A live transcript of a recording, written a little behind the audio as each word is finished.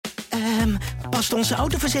Past onze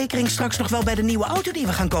autoverzekering straks nog wel bij de nieuwe auto die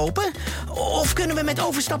we gaan kopen? Of kunnen we met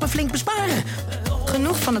overstappen flink besparen?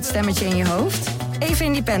 Genoeg van het stemmetje in je hoofd? Even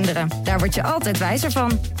Independeren. Daar word je altijd wijzer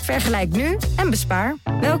van. Vergelijk nu en bespaar.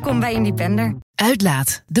 Welkom bij Independer.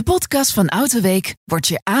 Uitlaat, de podcast van Autoweek, wordt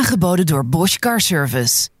je aangeboden door Bosch Car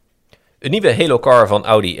Service. Een nieuwe Halo Car van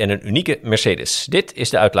Audi en een unieke Mercedes. Dit is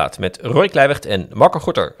de Uitlaat met Roy Kleiwegt en Marco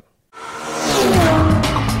Gorter.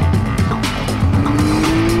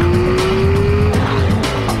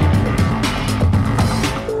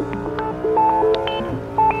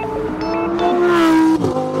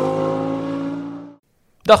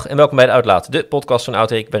 Dag en welkom bij de Uitlaat, de podcast van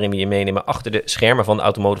Autoweek, waarin we je meenemen achter de schermen van de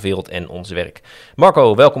automotivewereld en ons werk.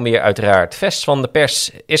 Marco, welkom weer uiteraard. Vers van de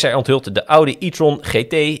pers is er onthuld de Audi e-tron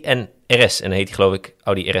GT en RS. En dan heet hij geloof ik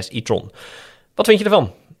Audi RS e-tron. Wat vind je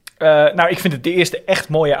ervan? Nou, ik vind het de eerste echt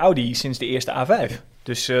mooie Audi sinds de eerste A5.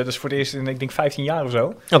 Dus dat is voor het eerst in, ik denk, 15 jaar of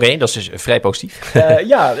zo. Oké, dat is dus vrij positief.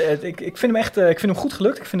 Ja, ik vind hem echt ik vind hem goed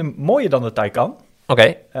gelukt. Ik vind hem mooier dan de Taycan.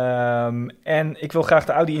 Oké. En ik wil graag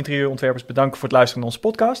de Audi interieurontwerpers bedanken voor het luisteren naar onze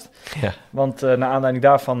podcast. Ja. Want naar aanleiding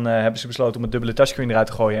daarvan hebben ze besloten om het dubbele touchscreen eruit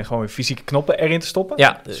te gooien en gewoon weer fysieke knoppen erin te stoppen.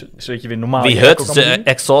 Ja. Zodat je weer normaal... We heard the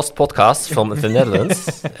exhaust podcast from the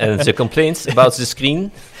Netherlands and the complaints about the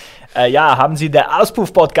screen. Ja, hebben ze de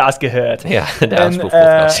Auspuff-podcast gehoord? Ja, de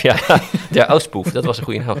Auspuff-podcast. Ja, de Auspuff, dat was een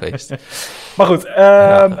goede naam geweest. Maar goed,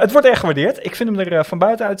 het wordt erg gewaardeerd. Ik vind hem er van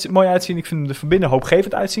buiten mooi uitzien. Ik vind hem er van binnen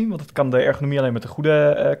hoopgevend uitzien. Want het kan de ergonomie alleen met de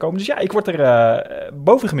goede komen. Dus ja, ik word er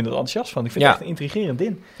bovengemiddeld enthousiast van. Ik vind het echt een intrigerend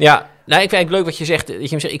ding. Ja, nou, ik vind het leuk wat je zegt.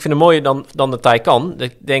 Ik vind hem mooier dan de Taycan.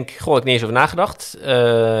 Ik denk, ik heb niet eens over nagedacht.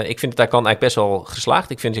 Ik vind de Taycan eigenlijk best wel geslaagd.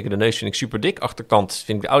 Ik vind zeker de neus vind ik super dik. Achterkant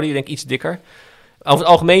vind ik de Audi denk ik iets dikker. Over het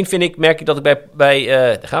algemeen merk ik dat ik daar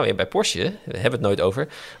gaan we weer bij Porsche, we hebben het nooit over,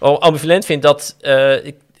 ambivalent vind dat,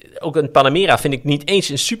 ook een Panamera vind ik niet eens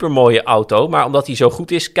een super mooie auto, maar omdat hij zo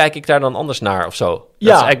goed is, kijk ik daar dan anders naar of zo. Dat is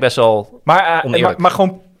eigenlijk best wel oneerlijk. Maar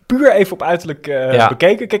gewoon puur even op uiterlijk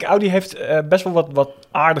bekeken. Kijk, Audi heeft best wel wat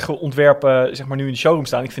aardige ontwerpen, zeg maar, nu in de showroom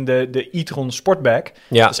staan. Ik vind de e-tron Sportback,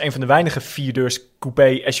 dat is een van de weinige vierdeurs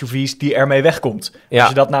coupé SUV's die ermee wegkomt. Ja. Als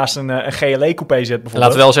je dat naast een GLE coupé zet bijvoorbeeld.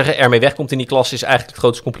 Laten we wel zeggen, ermee wegkomt in die klasse is eigenlijk het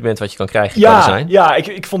grootste compliment wat je kan krijgen bij design. Ja,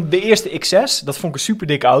 ik vond de eerste X6, dat vond ik een super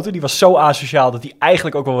dikke auto. Die was zo asociaal dat die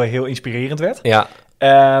eigenlijk ook wel heel inspirerend werd. Ja.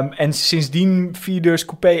 En sindsdien vierdeurs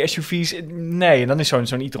coupé SUV's, nee, dan is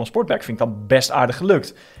zo'n e-tron Sportback vind ik dan best aardig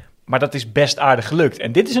gelukt. Maar dat is best aardig gelukt.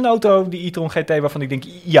 En dit is een auto, die e-tron GT, waarvan ik denk,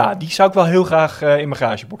 ja, die zou ik wel heel graag in mijn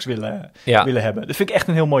garagebox willen hebben. Dat vind ik echt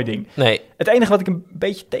een heel mooi ding. Nee. Het enige wat ik een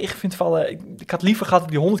beetje tegen vind vallen, ik had liever gehad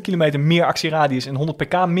dat die 100 kilometer meer actieradius en 100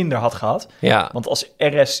 pk minder had gehad. Ja. Want als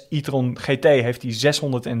RS e-tron GT heeft die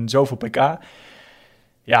 600 en zoveel pk.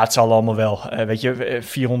 Ja, het zal allemaal wel. Weet je,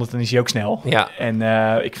 400 dan is hij ook snel. Ja. En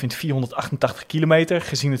ik vind 488 kilometer,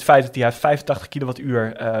 gezien het feit dat hij heeft 85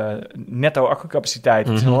 kilowattuur netto accocapaciteit.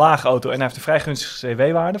 Het is een lage auto en hij heeft een vrij gunstige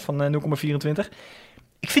CW-waarde van 0,24.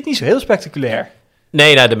 Ik vind het niet zo heel spectaculair.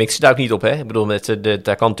 Nee, nou, de mix zit daar ook niet op, hè. Ik bedoel, met de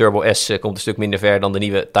Taycan Turbo S komt een stuk minder ver dan de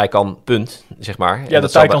nieuwe Taycan Punt, zeg maar. Ja, de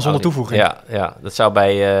Taycan zonder toevoeging. Ja, dat zal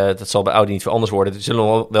bij Audi niet veel anders worden. Er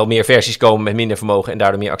zullen wel meer versies komen met minder vermogen en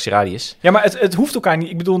daardoor meer actieradius. Ja, maar het hoeft elkaar niet.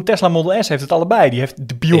 Ik bedoel, een Tesla Model S heeft het allebei. Die heeft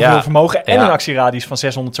debiel vermogen en een actieradius van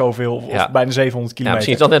 600 zoveel of bijna 700 kilometer.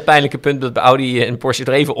 Misschien is dat net het pijnlijke punt dat bij Audi en Porsche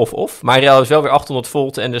er even of. Maar hij is wel weer 800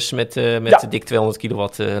 volt en dus met dik 200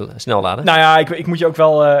 kilowatt snel laden. Nou ja, ik moet je ook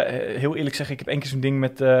wel heel eerlijk zeggen, ik heb één keer zo'n ding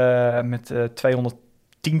met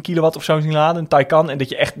 210 kilowatt of zo zien laden, een Taycan, en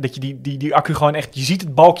dat je die accu gewoon echt, je ziet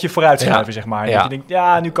het balkje vooruit schuiven, zeg maar. Dat je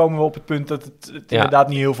denkt, nu komen we op het punt dat het inderdaad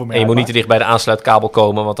niet heel veel meer. En je moet niet te dicht bij de aansluitkabel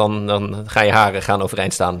komen, want dan gaan je haren gaan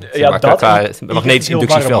overeind staan. Dat magnetisch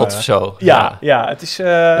inductieveld of zo. Ja, het is...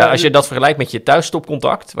 als je dat vergelijkt met je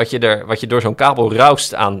thuisstopcontact, wat je door zo'n kabel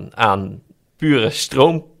roust aan pure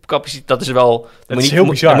stroom, dat is wel... Dat is heel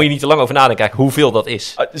bizar. Daar moet je niet te lang over nadenken, kijken hoeveel dat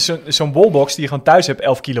is. Zo'n wallbox die je gewoon thuis hebt,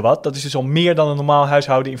 11 kilowatt, dat is dus al meer dan een normaal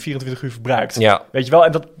huishouden in 24 uur verbruikt. Ja. Weet je wel?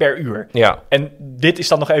 En dat per uur. Ja. En dit is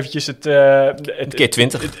dan nog eventjes het keer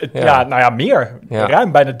 20. Meer. Ja.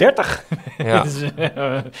 Ruim, bijna 30. Ja. Dus,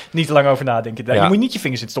 niet te lang over nadenken. Je moet niet je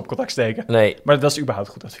vingers in het stopcontact steken. Nee. Maar dat is überhaupt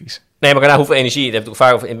goed advies. Nee, maar hoeveel energie...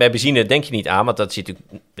 Bij benzine denk je niet aan, want dat zit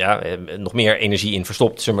natuurlijk nog meer energie in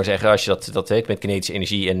verstopt, zullen we maar zeggen, als je dat met kinetische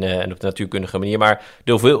energie en op de natuurkundige manier. Maar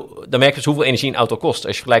dan merk je dus hoeveel energie een auto kost.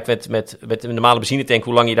 Als je vergelijkt met een normale benzinetank,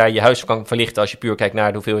 hoe lang je daar je huis kan verlichten als je puur kijkt naar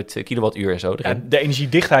de hoeveelheid kilowattuur en zo. De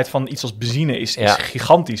energiedichtheid van iets als benzine is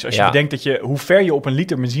gigantisch. Als je bedenkt hoe ver je op een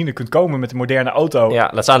liter benzine kunt komen met een moderne auto.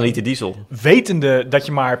 Ja, laat staan een liter diesel. Wetende dat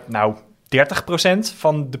je maar, 30%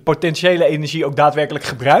 van de potentiële energie ook daadwerkelijk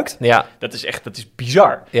gebruikt. Ja. Dat is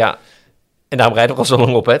bizar. Ja. En daarom rijdt het ook al zo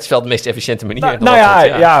lang op. Hè? Het is wel de meest efficiënte manier.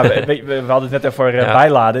 We hadden het net even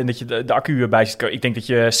bijladen en dat je de accu erbij zit. Ik denk dat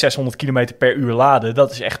je 600 kilometer per uur laden,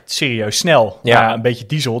 dat is echt serieus snel. Ja. Maar een beetje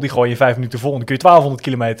diesel, die gooi je in 5 minuten vol en dan kun je 1200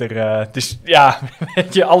 kilometer. Dus ja,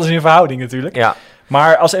 weet je, alles in verhouding natuurlijk. Ja.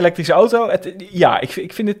 Maar als elektrische auto,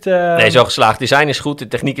 ik vind het... Nee, zo geslaagd. Design is goed, de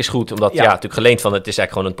techniek is goed. Omdat, natuurlijk geleend van, het is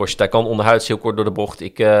eigenlijk gewoon een Porsche Taycan onderhuids, heel kort door de bocht.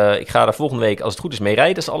 Ik ga daar volgende week, als het goed is, mee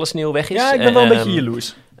rijden, als alle sneeuw weg is. Ja, ik ben wel een beetje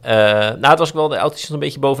jaloers. Het was ook wel, de auto stond een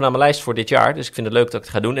beetje bovenaan mijn lijst voor dit jaar. Dus ik vind het leuk dat ik het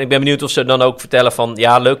ga doen. En ik ben benieuwd of ze dan ook vertellen van,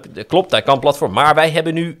 ja, leuk, klopt, hij kan platform. Maar wij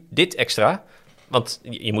hebben nu dit extra. Want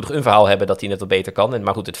je moet toch een verhaal hebben dat hij net wat beter kan.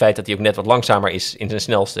 Maar goed, het feit dat hij ook net wat langzamer is in zijn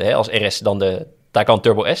snelste, als RS dan de Taycan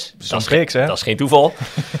Turbo S. Dat is geen toeval.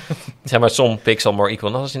 Zeg maar, some pixel more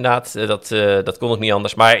equal others inderdaad. Dat kon ook niet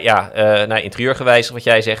anders. Maar ja, interieurgewijs, wat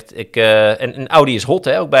jij zegt. En Audi is hot,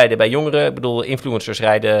 ook bij jongeren. Ik bedoel, influencers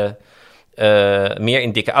rijden meer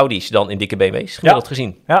in dikke Audi's dan in dikke BMW's. Gemiddeld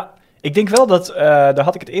gezien. Ja, ik denk wel dat, daar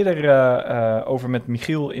had ik het eerder over met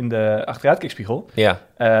Michiel in de achteruitkijkspiegel. Ja.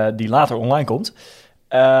 Die later online komt.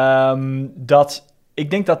 Dat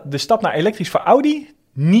ik denk dat de stap naar elektrisch voor Audi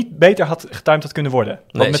niet beter had getimed had kunnen worden.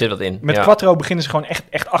 Nee, er zit wat in. Met Quattro beginnen ze gewoon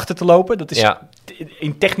echt achter te lopen. Dat is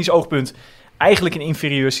in technisch oogpunt eigenlijk een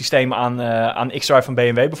inferieur systeem aan xDrive van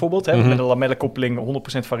BMW bijvoorbeeld. Hè, met een lamellenkoppeling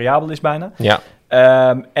 100% variabel is bijna. Ja.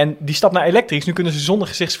 En die stap naar elektrisch, nu kunnen ze zonder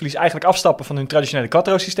gezichtsverlies eigenlijk afstappen van hun traditionele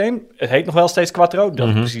Quattro-systeem. Het heet nog wel steeds Quattro,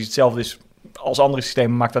 dat precies hetzelfde is als andere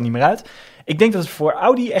systemen, maakt dat niet meer uit. Ik denk dat het voor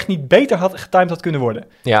Audi echt niet beter getimed had kunnen worden.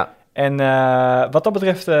 Ja. En wat dat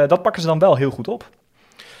betreft, dat pakken ze dan wel heel goed op.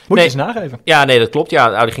 Moet je eens nageven. Ja, nee, dat klopt.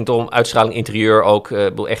 Ja, Audi ging toch om uitstraling, interieur ook.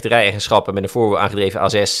 Echte rij-eigenschappen met een voorwiel aangedreven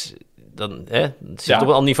A6. Dan het zit op een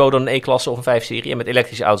ander niveau dan een E-klasse of een 5-serie. En met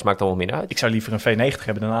elektrische auto's maakt het allemaal minder uit. Ik zou liever een V90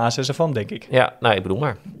 hebben dan een A6 ervan, denk ik. Ja, nou, ik bedoel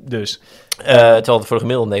maar. Dus. Terwijl voor de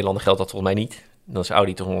gemiddelde Nederlander geldt dat volgens mij niet. Dan is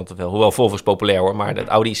Audi toch altijd wel. Hoewel Volvo is populair hoor. Maar dat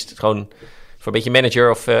Audi is gewoon voor een beetje manager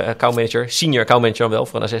of accountmanager. Senior accountmanager dan wel,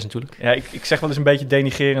 voor een A6 natuurlijk. Ja, ik zeg wel eens een beetje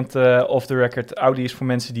denigerend off the record. Audi is voor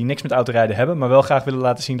mensen die niks met autorijden hebben, maar wel graag willen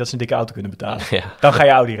laten zien dat ze een dikke auto kunnen betalen. Ja. Dan ga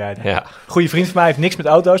je Audi rijden. Ja. Goeie vriend van mij heeft niks met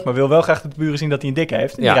auto's, maar wil wel graag de buren zien dat hij een dikke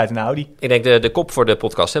heeft. En die rijdt een Audi. Ik denk de kop voor de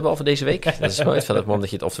podcast hebben we al van deze week. Dat is mooi, van het moment dat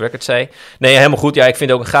je het off the record zei. Nee, helemaal goed. Ja, ik vind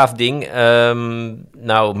het ook een gaaf ding.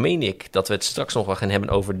 Nou meen ik dat we het straks nog wel gaan hebben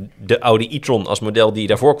over de Audi e-tron als model die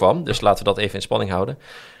daarvoor kwam. Dus laten we dat even in spanning houden.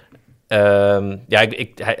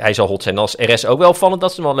 Hij zal hot zijn. Als RS ook wel opvallend,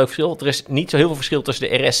 dat is wel een leuk verschil. Er is niet zo heel veel verschil tussen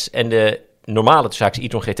de RS en de normale, tussen haakjes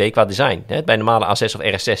e-tron GT qua design. Hè? Bij normale A6 of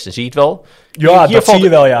RS6, dan zie je het wel. Ja, dat zie je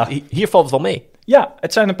wel, ja. Hier valt het wel mee. Ja,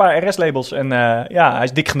 het zijn een paar RS-labels en hij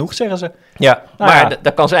is dik genoeg, zeggen ze. Ja,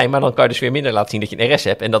 dat kan zijn, maar dan kan je dus weer minder laten zien dat je een RS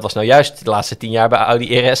hebt. En dat was nou juist de laatste 10 jaar bij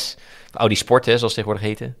Audi RS. Audi Sport, zoals het tegenwoordig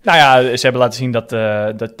heette. Nou ja, ze hebben laten zien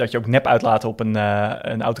dat je ook nep uitlaten op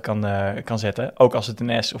een auto kan zetten. Ook als het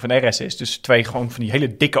een S of een RS is. Dus 2 gewoon van die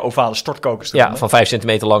hele dikke ovale stortkokers. Ja, van 5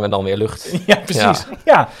 centimeter lang en dan weer lucht. Ja, precies.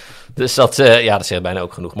 Ja. Dus dat zegt bijna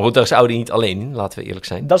ook genoeg. Maar goed, daar is Audi niet alleen in, laten we eerlijk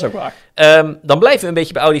zijn. Dat is ook waar. Dan blijven we een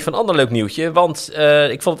beetje bij Audi van een ander leuk nieuwtje. Want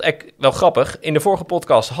ik vond het echt wel grappig. In de vorige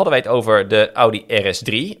podcast hadden wij het over de Audi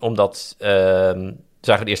RS3. Omdat...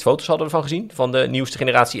 zagen we de eerste foto's hadden we ervan gezien, van de nieuwste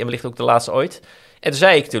generatie en wellicht ook de laatste ooit. En toen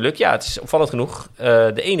zei ik natuurlijk, ja, het is opvallend genoeg,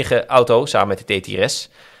 de enige auto, samen met de TTRS,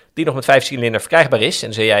 die nog met 5-cilinder verkrijgbaar is. En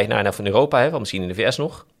dan zei jij, nou van Europa, wel misschien in de VS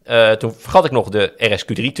nog. Toen vergat ik nog de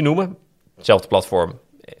RSQ3 te noemen, hetzelfde platform,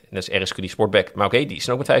 dat is RSQ3 Sportback, maar oké, die is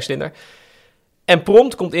dan ook met 5-cilinder. En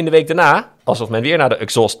prompt komt in de week daarna, alsof men weer naar de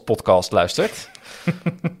Exhaust podcast luistert,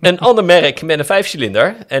 een ander merk met een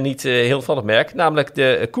 5-cilinder, en niet heel van het merk, namelijk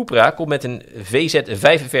de Cupra komt met een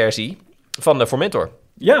VZ5-versie van de Formentor.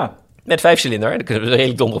 Ja. Met 5-cilinder, daar kunnen we er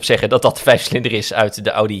redelijk donder op zeggen dat dat de 5-cilinder is uit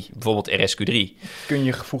de Audi, bijvoorbeeld RSQ3. Kun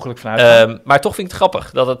je gevoeglijk vanuit. Maar toch vind ik het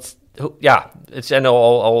grappig dat het... Ja, het zijn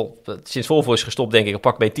al sinds Volvo is gestopt, denk ik,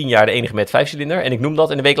 pak bij 10 jaar de enige met 5-cilinder. En ik noem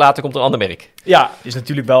dat en een week later komt er een ander merk. Ja, is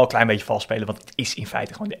natuurlijk wel een klein beetje vals spelen, want het is in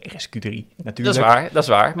feite gewoon de RSQ3 natuurlijk. Dat is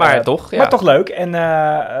waar, maar toch. Ja. Maar toch leuk. En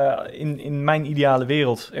in mijn ideale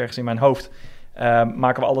wereld, ergens in mijn hoofd,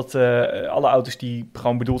 maken we alle auto's die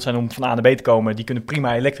gewoon bedoeld zijn om van A naar B te komen, die kunnen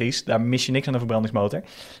prima elektrisch. Daar mis je niks aan een verbrandingsmotor.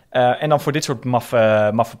 En dan voor dit soort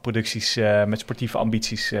maffe producties met sportieve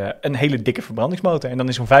ambities een hele dikke verbrandingsmotor. En dan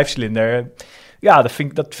is zo'n 5-cilinder, dat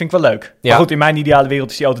vind ik wel leuk. Ja. Maar goed, in mijn ideale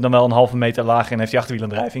wereld is die auto dan wel een halve meter lager en heeft die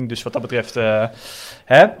achterwielaandrijving. Dus wat dat betreft,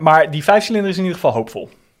 maar die 5-cilinder is in ieder geval hoopvol.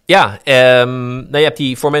 Ja, je hebt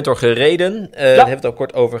die Formentor gereden. Daar hebben we het ook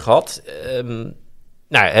kort over gehad.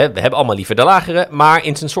 Nou, we hebben allemaal liever de lagere, maar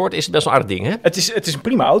in zijn soort is het best wel een aardig ding, hè? Het is een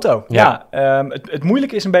prima auto. Ja. Het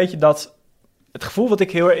moeilijke is een beetje dat... Het gevoel wat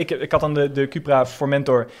ik heel erg... Ik had dan de Cupra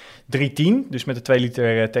Formentor 310, dus met de 2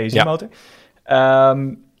 liter TSI-motor.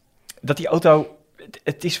 Dat die auto...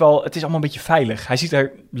 Het is allemaal een beetje veilig. Hij ziet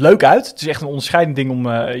er leuk uit. Het is echt een onderscheidend ding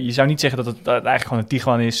om... je zou niet zeggen dat het eigenlijk gewoon een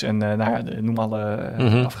Tiguan is. En noem alle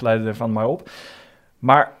afgeleiden ervan maar op.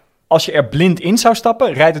 Maar als je er blind in zou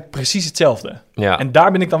stappen, rijdt het precies hetzelfde. Ja. En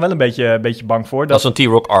daar ben ik dan wel een beetje bang voor. Dat is een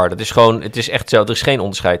T-Roc R. Dat is gewoon... Het is echt hetzelfde. Er is geen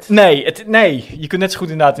onderscheid. Nee. Je kunt net zo goed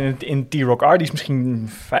inderdaad in T-Roc R. Die is misschien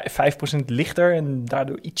 5% lichter en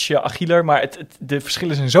daardoor ietsje agieler. Maar de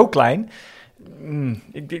verschillen zijn zo klein...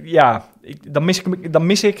 Dan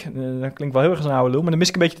mis ik, dat klinkt wel heel erg als een oude lul, maar dan mis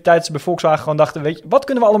ik een beetje de tijd dat ze bij Volkswagen gewoon dachten, weet je, wat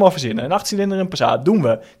kunnen we allemaal verzinnen? Een 8-cilinder, een Passat, doen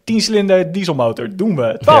we. 10-cilinder dieselmotor, doen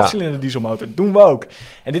we. 12-cilinder dieselmotor, doen we ook.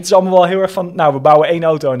 En dit is allemaal wel heel erg van, nou, we bouwen 1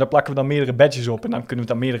 auto en daar plakken we dan meerdere badges op en dan kunnen we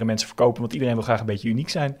het aan meerdere mensen verkopen, want iedereen wil graag een beetje uniek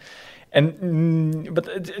zijn. En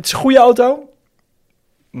het is een goede auto,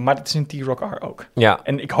 maar het is een T-Roc R ook. Ja.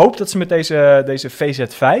 En ik hoop dat ze met deze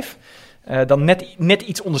VZ5... dan net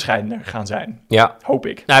iets onderscheidender gaan zijn. Ja. Hoop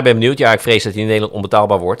ik. Nou, ik ben benieuwd. Ja, ik vrees dat hij in Nederland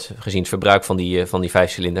onbetaalbaar wordt, gezien het verbruik van die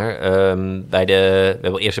 5-cilinder. Bij de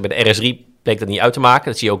RS3 bleek dat niet uit te maken.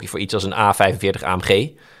 Dat zie je ook voor iets als een A45 AMG.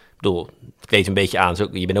 Ik bedoel, het kleedt een beetje aan.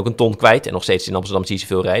 Je bent ook een ton kwijt en nog steeds in Amsterdam zie je ze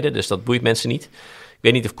veel rijden. Dus dat boeit mensen niet. Ik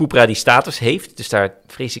weet niet of Cupra die status heeft. Dus daar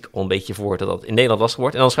vrees ik al een beetje voor dat in Nederland lastig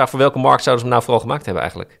wordt. En dan is vraag, voor welke markt zouden ze hem nou vooral gemaakt hebben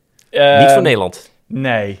eigenlijk? Niet voor Nederland.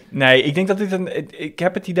 Nee. Ik denk dat ik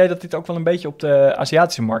heb het idee dat dit ook wel een beetje op de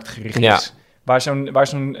Aziatische markt gericht is. Waar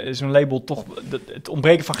zo'n label toch... Het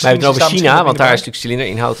ontbreken van geschiedenis... Maar over China, want daar is natuurlijk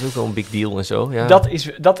cilinderinhoud ook wel een big deal en zo. Ja.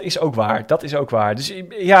 Dat is ook waar. Dus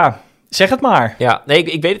ja, zeg het maar. Ja, nee,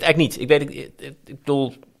 ik weet het eigenlijk niet. Ik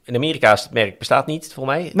bedoel, in Amerika is het merk bestaat niet,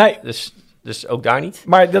 volgens mij. Nee. Dus ook daar niet.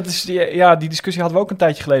 Maar dat is, die discussie hadden we ook een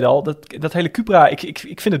tijdje geleden al. Dat hele Cupra,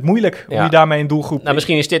 ik vind het moeilijk om je daarmee een doelgroep... Nou,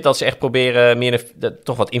 misschien is dit dat ze echt proberen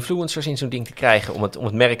toch wat influencers in zo'n ding te krijgen. Om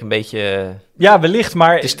het merk een beetje... Ja, wellicht,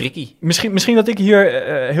 maar... Het is tricky. Misschien dat ik hier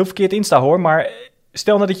heel verkeerd in sta, hoor. Maar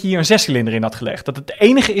stel nou dat je hier een 6-cilinder in had gelegd. Dat het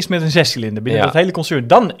enige is met een 6-cilinder binnen dat hele concern.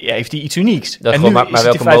 Dan heeft hij iets unieks. Dat en gewoon, maar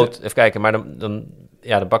welke motor... Even kijken, maar dan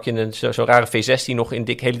bak je zo'n rare V6 die nog in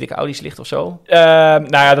hele dikke Audi's ligt of zo?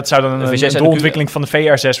 Dat zou dan een doorontwikkeling van de VR6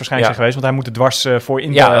 waarschijnlijk zijn geweest. Want hij moet er dwars voor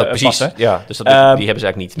in precies. Passen. Ja, dus die hebben ze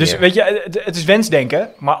eigenlijk niet Dus meer. Weet je, het is wensdenken.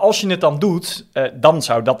 Maar als je het dan doet, dan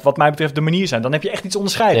zou dat wat mij betreft de manier zijn. Dan heb je echt iets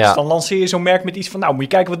onderscheidends. Ja. Dus dan lanceer je zo'n merk met iets van, nou, moet je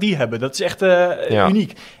kijken wat die hebben. Dat is echt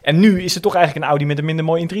uniek. En nu is het toch eigenlijk een Audi met een minder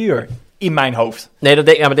mooi interieur. In mijn hoofd.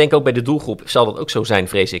 Nee, maar denk ook bij de doelgroep zal dat ook zo zijn,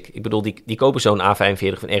 vrees ik. Ik bedoel, die kopen zo'n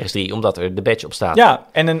A45 van RS3 omdat er de badge op staat. Ja,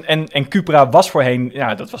 en Cupra was voorheen...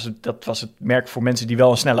 Ja, dat was het merk voor mensen die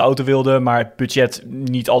wel een snelle auto wilden, maar het budget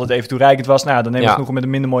niet altijd even toereikend was. Nou, dan nemen we genoeg met een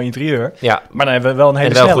minder mooi interieur. Ja. Maar dan hebben we wel een hele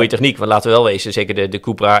snelle... En wel goede techniek, want laten we wel wezen, zeker de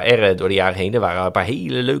Cupra R door de jaren heen, er waren een paar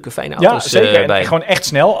hele leuke, fijne auto's zeker. bij. En gewoon echt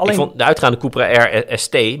snel. Alleen... Ik vond de uitgaande Cupra R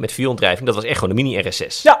ST met vierwielaandrijving, dat was echt gewoon een mini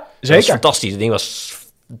RS6. Ja, zeker. Dat was fantastisch. Het ding was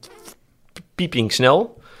pieping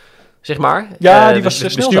snel, zeg maar. Ja, die was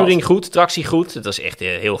de besturing goed, tractie goed. Het was echt een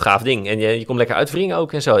heel gaaf ding. En je kon lekker uitwringen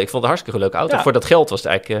ook en zo. Ik vond het een hartstikke leuke auto. Ja. Voor dat geld was het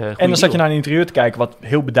eigenlijk en dan zat je naar een interieur te kijken wat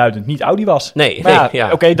heel beduidend niet Audi was. Nee.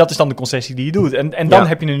 Oké, dat is dan de concessie die je doet. En dan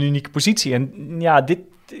heb je een unieke positie. En ja, ik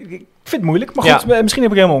vind het moeilijk. Maar goed, misschien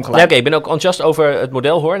heb ik helemaal ongelijk. Ja, oké, ik ben ook enthousiast over het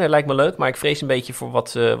model, hoor. En dat lijkt me leuk. Maar ik vrees een beetje voor wat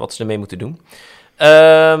ze ermee moeten doen.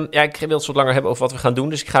 Ik wil het wat langer hebben over wat we gaan doen.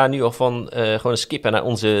 Dus ik ga nu al gewoon skippen naar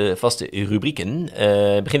onze vaste rubrieken.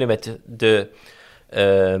 We beginnen met de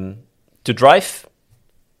To Drive.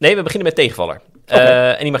 Nee, we beginnen met tegenvaller.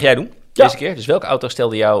 Okay. En die mag jij doen deze keer. Dus welke auto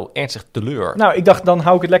stelde jou ernstig teleur? Nou, ik dacht, dan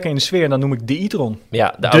hou ik het lekker in de sfeer en dan noem ik de e-tron.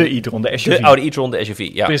 Ja, de e-tron, de SUV. De Audi e-tron, de SUV.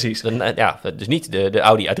 Ja. Precies. Dus niet de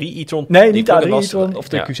Audi A3 e-tron. Nee, niet de A3 e-tron of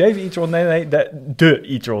de Q7 e-tron. Nee, de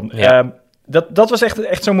e-tron. Ja. Dat was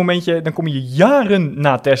echt zo'n momentje. Dan kom je jaren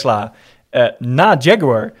na Tesla, na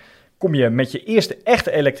Jaguar, kom je met je eerste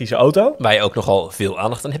echte elektrische auto. Waar je ook nogal veel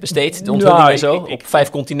aandacht aan hebt besteed. De ontwikkeling en zo. Op 5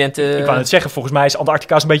 continenten. Ik wou het zeggen, volgens mij is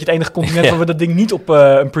Antarctica een beetje het enige continent waar we dat ding niet op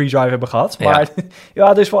een pre-drive hebben gehad. Maar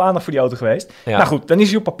er is wel aandacht voor die auto geweest. Ja. Nou goed, dan is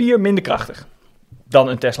hij op papier minder krachtig dan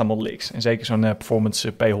een Tesla Model X. En zeker zo'n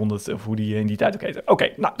Performance P100 of hoe die in die tijd ook heette. Oké,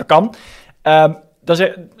 nou, dat kan. Dat is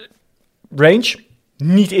range...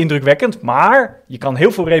 Niet indrukwekkend, maar je kan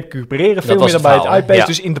heel veel recupereren. Veel meer dan bij het iPace. Ja.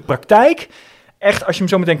 Dus in de praktijk, echt, als je hem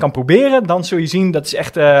zo meteen kan proberen, dan zul je zien, dat is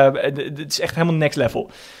echt helemaal next level.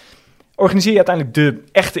 Organiseer je uiteindelijk de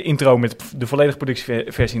echte intro met de volledige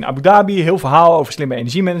productieversie in Abu Dhabi. Heel verhaal over slimme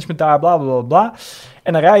energiemanagement daar, bla, bla, bla, bla.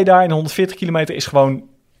 En dan rij je daar en 140 kilometer is gewoon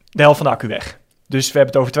de helft van de accu weg. Dus we hebben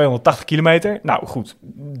het over 280 kilometer. Nou goed,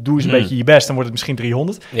 doe eens een beetje je best, dan wordt het misschien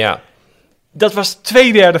 300. Ja. Dat was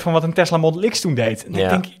 2/3 van wat een Tesla Model X toen deed. En ik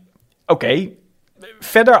denk, oké,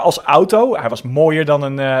 verder als auto, hij was mooier dan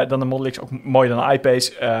een Model X, ook mooier dan een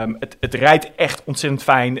I-Pace. Het rijdt echt ontzettend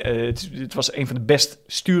fijn. Het was een van de best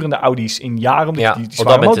sturende Audi's in jaren. Omdat die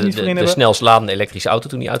zware motor niet voorin de hebben. snelst ladende elektrische auto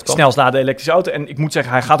toen die uitkwam. Snelst ladende elektrische auto. En ik moet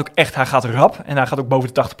zeggen, hij gaat rap. En hij gaat ook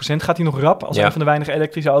boven de 80% gaat hij nog rap. Als een van de weinige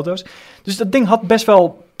elektrische auto's. Dus dat ding had best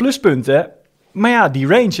wel pluspunten. Maar ja, die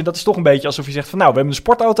range, en dat is toch een beetje alsof je zegt van... nou, we hebben een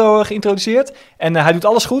sportauto geïntroduceerd... en hij doet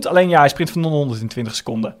alles goed, alleen hij sprint van 0 naar 100 in 20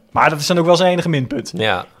 seconden. Maar dat is dan ook wel zijn enige minpunt.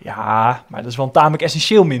 Ja, maar dat is wel een tamelijk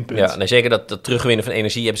essentieel minpunt. Ja, nee, zeker dat terugwinnen van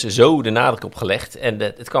energie hebben ze zo de nadruk op gelegd... en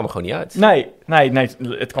het kwam er gewoon niet uit. Nee,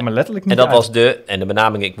 het kwam er letterlijk niet uit. En dat was en de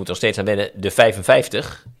benaming, ik moet er nog steeds aan wennen... de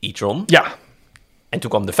 55 e-tron. Ja. En toen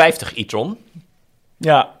kwam de 50 e-tron.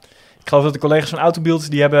 Ja. Ik geloof dat de collega's van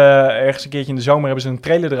Autobild, die hebben ergens een keertje in de zomer hebben ze een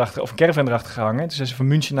trailer erachter, of een caravan erachter gehangen. Dus zijn ze van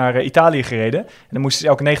München naar Italië gereden. En dan moesten ze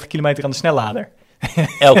elke 90 kilometer aan de snellader.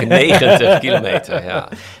 Elke 90 kilometer, ja.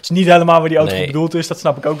 Het is niet helemaal waar die auto voor bedoeld is, dat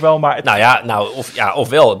snap ik ook wel. Maar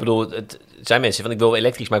ofwel. Ik bedoel, het zijn mensen van ik wil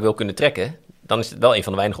elektrisch, maar ik wil kunnen trekken. Dan is het wel een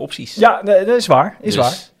van de weinige opties. Ja, dat is waar.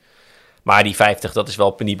 Waar. Maar die 50, dat is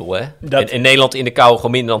wel penibel, hè? In Nederland in de kou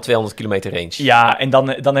gewoon minder dan 200 kilometer range. Ja, en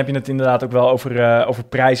dan heb je het inderdaad ook wel over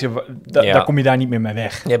prijzen. Daar kom je daar niet meer mee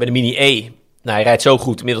weg. Ja, bij de Mini E, nou, hij rijdt zo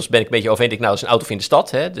goed. Inmiddels ben ik een beetje overheen. Nou, dat is een auto in de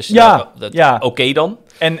stad, hè? Dus oké dan.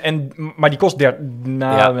 Maar die kost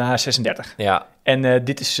 36. Ja. En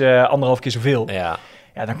dit is 1,5 keer zoveel. Ja.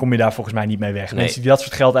 Ja, dan kom je daar volgens mij niet mee weg. Nee. Mensen die dat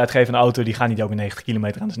soort geld uitgeven aan een auto, die gaan niet ook 90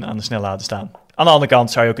 kilometer aan de snellader staan. Aan de andere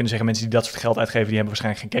kant zou je ook kunnen zeggen, mensen die dat soort geld uitgeven, die hebben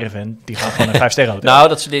waarschijnlijk geen caravan. Die gaan gewoon een 5-sterren auto. Nou,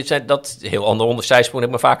 dat heel ander onderzijsprong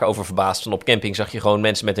heb ik me vaker over verbaasd. Van op camping zag je gewoon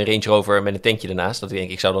mensen met een Range Rover met een tentje ernaast. Dat ik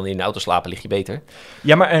denk, ik zou dan in de auto slapen, lig je beter.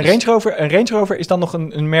 Ja, maar een Range Rover is dan nog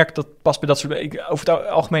een merk dat past bij dat soort... Over het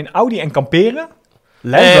algemeen Audi en kamperen...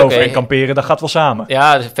 Land Rover en kamperen, dat gaat wel samen.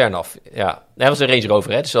 Ja, fair enough. Ja. Hij was een Range Rover,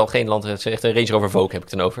 hè? Het is wel geen land, het is echt een Range Rover Vogue, heb ik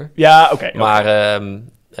het dan over. Ja, oké. Maar,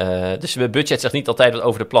 dus mijn budget zegt niet altijd wat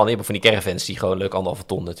over de plannen. Je hebt van die caravans die gewoon leuk 1,5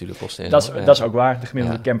 ton natuurlijk kosten. Dat is ook waar. De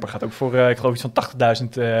gemiddelde camper gaat ook voor, ik geloof iets van 80.000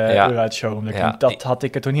 euro uit de showroom. Dat had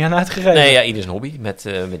ik er toch niet aan uitgegeven. Nee, ja, ieder is een hobby met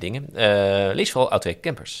dingen. Lees vooral Autoweek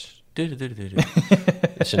Campers. Dat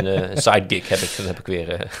is een sidegig heb ik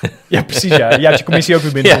weer. Ja, precies. Ja. Je hebt je commissie ook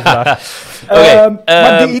weer binnen vandaag.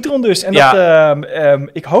 Maar de e-tron dus. En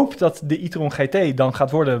ik hoop dat de e-tron GT dan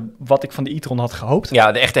gaat worden wat ik van de e-tron had gehoopt.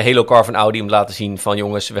 Ja, de echte Halo car van Audi om te laten zien van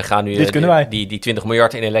jongens, we gaan nu die 20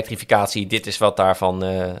 miljard in elektrificatie. Dit is wat daarvan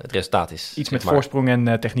het resultaat is. Iets met voorsprong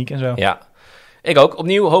en techniek en zo. Ja. Ik ook.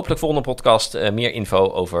 Opnieuw, hopelijk volgende podcast meer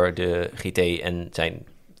info over de GT en zijn...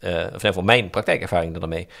 of in ieder geval mijn praktijkervaring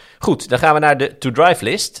daarmee. Goed, dan gaan we naar de to-drive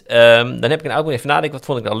list. Dan heb ik een auto even nadenken, wat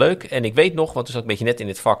vond ik nou leuk? En ik weet nog, want toen zat ik een beetje net in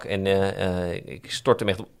dit vak... en ik stortte me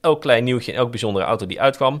echt op elk klein nieuwtje en elk bijzondere auto die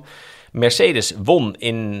uitkwam. Mercedes won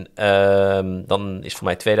in, dan is voor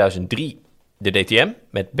mij 2003, de DTM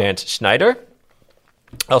met Bernd Schneider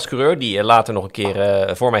als coureur, die later nog een keer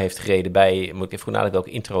voor mij heeft gereden bij... Moet ik even goed nadenken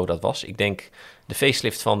welke intro dat was. Ik denk de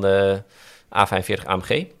facelift van de A45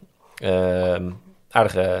 AMG.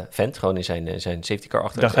 Aardige vent, gewoon in zijn safety car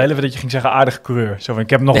achter. Ik dacht heel even dat je ging zeggen aardige coureur. Zo van, ik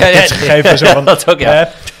heb hem nog een tips gegeven. Zo van, dat ook, ja.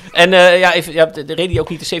 En reed hij ook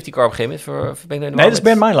niet de safety car op een gegeven moment? Nee, dat is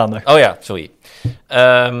Ben Mailander. Oh ja, sorry.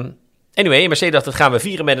 Anyway, Mercedes dacht, dat gaan we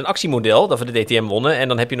vieren met een actiemodel, dat we de DTM wonnen. En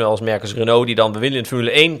dan heb je nu als merk als Renault, die dan, we willen in de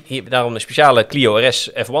Formule 1. Hier, daarom een speciale Clio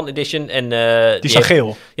RS F1 Edition. En, die is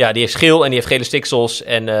geel. Ja, die heeft geel en die heeft gele stiksels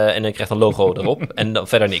en dan krijgt een logo erop. En dan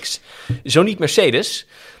verder niks. Zo niet Mercedes.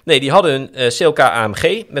 Nee, die hadden een CLK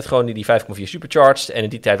AMG met gewoon die 5,4 supercharged. En in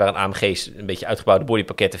die tijd waren AMG's een beetje uitgebouwde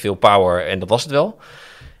bodypakketten, veel power en dat was het wel.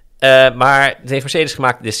 Maar het heeft Mercedes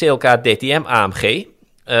gemaakt de CLK DTM AMG.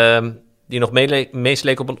 Die nog meest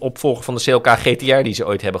leek op een opvolger van de CLK GTR die ze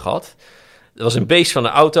ooit hebben gehad. Dat was een beest van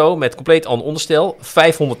een auto met compleet ander onderstel.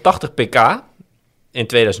 580 pk in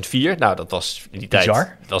 2004. Nou, dat was in die tijd...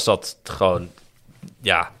 Bizar. Was dat gewoon...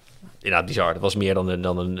 Ja, inderdaad bizar. Dat was meer dan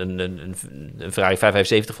een Ferrari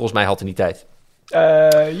 575 volgens mij had in die tijd.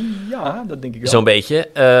 Ja, dat denk ik wel. Zo'n beetje.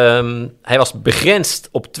 Hij was begrensd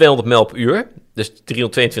op 200 mijl per uur. Dus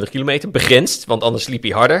 322 kilometer. Begrensd, want anders liep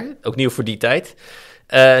hij harder. Ook nieuw voor die tijd.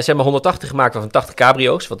 Ze hebben 180 gemaakt van 80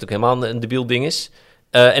 cabrio's, wat natuurlijk helemaal een debiel ding is.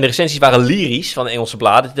 En de recensies waren lyrisch van de Engelse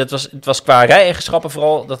bladen. Het was qua rij-eigenschappen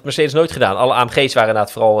vooral dat Mercedes nooit gedaan. Alle AMG's waren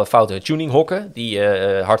inderdaad vooral foute tuninghokken, die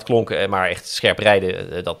hard klonken, maar echt scherp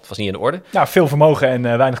rijden, dat was niet in de orde. Ja, veel vermogen en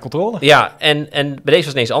weinig controle. Ja, en bij deze was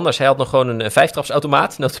het ineens anders. Hij had nog gewoon een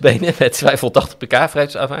 5-trapsautomaat, notabene, met 580 pk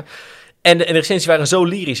vrijheidsautomaat. En de recensies waren zo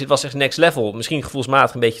lyrisch. Het was echt next level. Misschien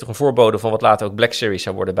gevoelsmatig een beetje toch een voorbode van wat later ook Black Series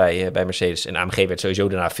zou worden bij Mercedes. En AMG werd sowieso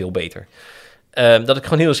daarna veel beter. Dat ik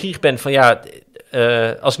gewoon heel nieuwsgierig ben van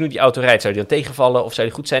als ik nu die auto rijd, zou die dan tegenvallen of zou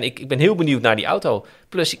die goed zijn? Ik ben heel benieuwd naar die auto.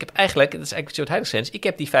 Plus, ik heb eigenlijk, dat is eigenlijk wat heiligschens, ik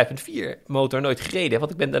heb die 5.4 motor nooit gereden,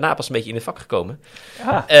 want ik ben daarna pas een beetje in het vak gekomen.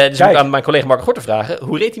 Dus ik aan mijn collega Marco Gorter vragen,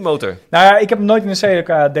 hoe reed die motor? Nou ja, ik heb nooit in een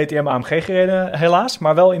CLK DTM AMG gereden, helaas,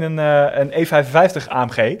 maar wel in een E55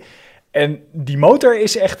 AMG. En die motor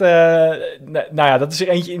is echt, dat is er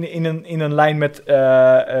eentje in een lijn met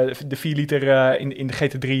de 4 liter in de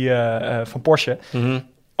GT3 van Porsche. Mm-hmm.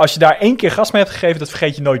 Als je daar 1 keer gas mee hebt gegeven, dat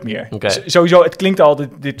vergeet je nooit meer. Okay. Sowieso, het klinkt al,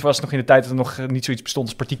 dit was nog in de tijd dat er nog niet zoiets bestond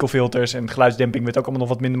als partikelfilters en geluidsdemping werd ook allemaal nog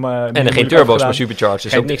wat minder. En geen turbo's, maar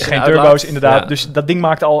superchargers. Dus geen turbo's, inderdaad. Ja. Dus dat ding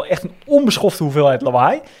maakte al echt een onbeschofte hoeveelheid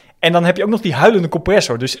lawaai. En dan heb je ook nog die huilende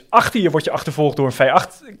compressor. Dus achter je word je achtervolgd door een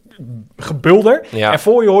V8 gebulder. Ja. En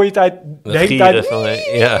voor je hoor je de hele tijd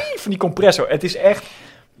van die compressor. Het is echt,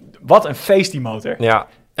 wat een feest die motor. Ja.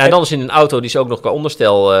 En dan is in een auto die is ook nog qua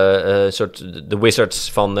onderstel soort de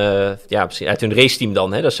Wizards van, misschien uit hun raceteam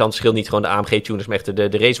dan. Hè? Dat is dan verschil niet gewoon de AMG-tuners, maar echt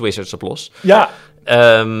de Race Wizards op los. Ja.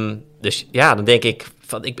 Dus ja, dan denk ik,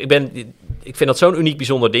 ik vind dat zo'n uniek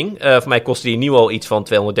bijzonder ding. Voor mij kostte die nieuw al iets van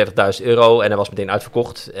 €230.000 en hij was meteen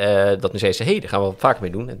uitverkocht. Dat nu zei ze, daar gaan we vaker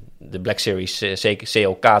mee doen. En de Black Series,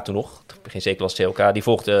 CLK toen nog, geen C-klasse CLK, die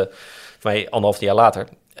volgde voor mij 1,5 jaar later.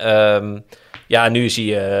 Nu is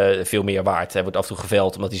hij veel meer waard. Hij wordt af en toe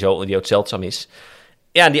geveld omdat hij zo zeldzaam is.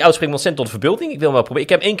 Ja, en die auto springt ontzettend tot de verbeelding. Ik wil hem wel proberen.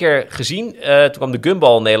 Ik heb 1 keer gezien, toen kwam de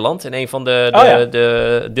Gumball in Nederland. En een van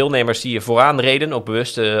de deelnemers die vooraan reden, ook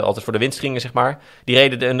bewust altijd voor de winst gingen, zeg maar, die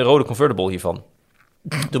reden een rode convertible hiervan.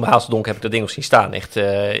 Toen bij Hazeldonk heb ik dat ding nog zien staan. Echt,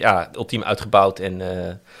 ultiem uitgebouwd en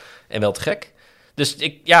wel te gek. Dus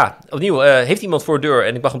opnieuw, heeft iemand voor de deur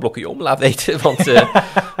en ik mag een blokje om, laat weten. Want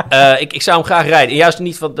ik zou hem graag rijden. En juist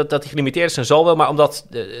niet dat hij gelimiteerd is en zal wel, maar omdat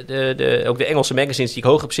ook de Engelse magazines die ik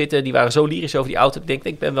hoog heb zitten, die waren zo lyrisch over die auto. Ik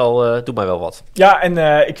denk, doe mij wel wat. Ja,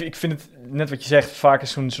 en ik vind het, net wat je zegt, vaak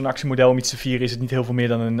is zo'n actiemodel om iets te vieren, is het niet heel veel meer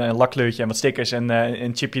dan een lakkleurtje en wat stickers en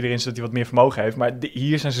een chipje erin, zodat hij wat meer vermogen heeft. Maar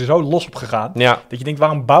hier zijn ze zo los op gegaan, dat je denkt,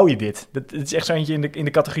 waarom bouw je dit? Het is echt zo eentje in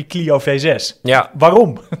de categorie Clio V6. Ja.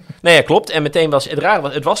 Waarom? Nee, ja, klopt. En meteen was het raar,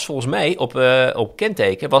 het was volgens mij op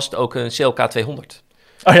kenteken, was het ook een CLK 200.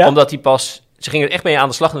 Oh ja? Omdat ze gingen er echt mee aan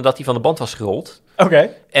de slag nadat hij van de band was gerold. Oké.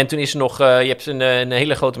 En toen is er nog, je hebt een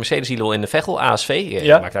hele grote Mercedes-silo in de Veghel, ASV.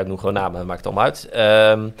 Maakt uit, noem gewoon namen, maakt het allemaal uit.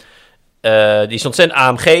 Die is ontzettend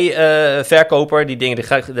AMG-verkoper. Die dingen,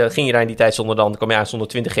 daar ging je daar in die tijd zonder dan, kwam je aan zonder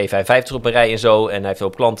 20 G550 op een rij en zo. En hij heeft veel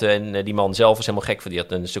poplanten en die man zelf was helemaal gek voor die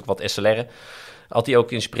had een stuk wat SLR'en. Had hij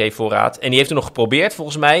ook in zijn pre-voorraad. En die heeft er nog geprobeerd,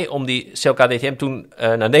 volgens mij, om die CLK DTM toen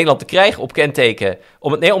naar Nederland te krijgen op kenteken.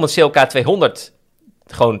 Om het CLK 200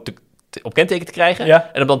 gewoon op kenteken te krijgen. Ja.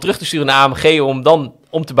 En hem dan terug te sturen naar AMG om dan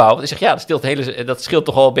om te bouwen. Dus ik zeg, dat scheelt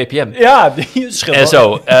toch al BPM. Ja, die scheelt en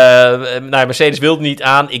zo. Mercedes wilde niet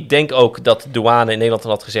aan. Ik denk ook dat de douane in Nederland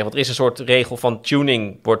dan had gezegd, want er is een soort regel van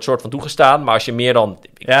tuning, wordt soort van toegestaan. Maar als je meer dan,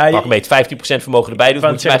 pak een beetje 15% vermogen erbij doet,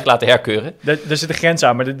 moet je eigenlijk laten herkeuren. Er zit een grens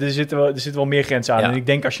aan, maar er zit wel meer grens aan. Ja. En ik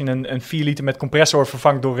denk als je een 4 liter met compressor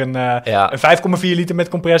vervangt door een 5,4 liter met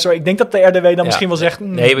compressor, ik denk dat de RDW dan misschien wel zegt...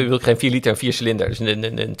 Nee, we willen geen 4 liter en 4 cilinder. Dus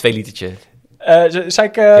een 2 litertje. Zei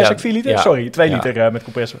ik 4 liter? Ja. Sorry, 2 liter met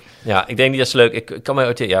compressor. Ja, ik denk niet dat ze leuk... Ik kan me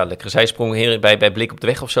uit lekkere zijsprong bij Blik op de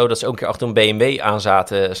Weg of zo, dat ze ook een keer achter een BMW aan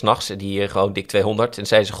zaten 's nachts, die gewoon dik 200. En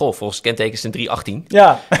zeiden ze, volgens het kenteken is het een 318.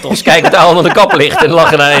 Ja. Toch eens kijken wat daar onder de kap ligt. En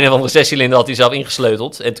lag er naar een of andere 6-cilinder, had hij zelf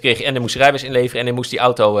ingesleuteld. En toen kreeg hij, en dan moest hij rijbewijs inleveren en hij moest die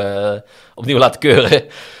auto opnieuw laten keuren.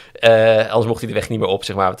 Anders mocht hij de weg niet meer op,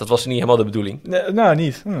 zeg maar. Dat was niet helemaal de bedoeling. Nee,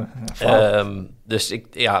 niet. Dus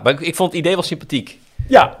maar ik vond het idee wel sympathiek.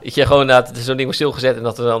 Ja. Dat je gewoon zo'n ding was stilgezet en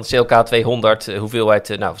dat er dan CLK 200,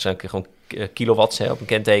 hoeveelheid, waarschijnlijk gewoon kilowatts op een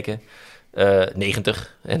kenteken,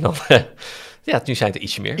 90. En dan, nu zijn het er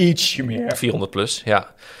ietsje meer. Ietsje meer. 400 plus,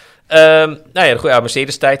 ja. De goede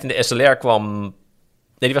Mercedes-tijd in de SLR kwam... Nee,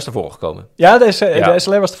 die was ervoor gekomen. Ja, de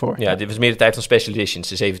SLR was ervoor. Ja, dit was meer de tijd van Special Editions,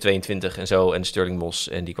 de 722 en zo, en de Stirling Moss,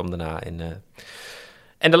 en die kwam daarna.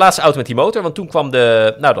 En de laatste auto met die motor, want toen kwam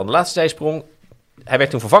de laatste zijsprong. Hij werd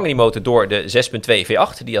toen vervangen, die motor, door de 6.2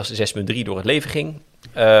 V8, die als 6.3 door het leven ging.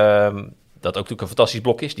 Dat ook natuurlijk een fantastisch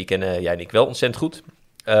blok is, die kennen jij en ik wel ontzettend goed.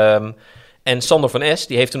 En Sander van S,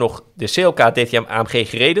 die heeft toen nog de CLK DTM AMG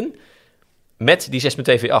gereden met die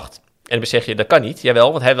 6.2 V8. En dan zeg je, dat kan niet.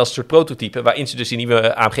 Jawel, want hij was een soort prototype waarin ze dus die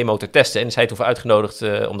nieuwe AMG-motor testen. En is hij toen voor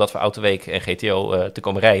uitgenodigd om dat voor Autoweek en GTO te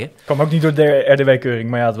komen rijden. Kwam ook niet door de RDW-keuring,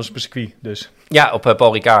 maar ja, het was op een circuit, dus. Ja, op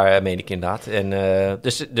Paul Ricard meen ik inderdaad. En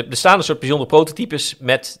dus er staan een soort bijzondere prototypes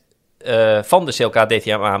met van de CLK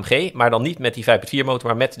DTM AMG, maar dan niet met die 5.4 motor,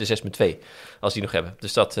 maar met de 6.2, als die nog hebben.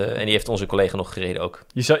 Dus dat, en die heeft onze collega nog gereden ook.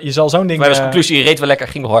 Je zal zo'n ding... Maar de conclusie, je reed wel lekker,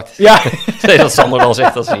 ging wel hard. Ja. Nee, dat Sander dan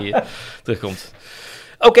zegt als hij terugkomt.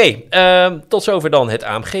 Oké, tot zover dan het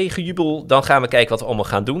AMG-gejubel. Dan gaan we kijken wat we allemaal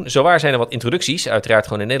gaan doen. Zowaar zijn er wat introducties, uiteraard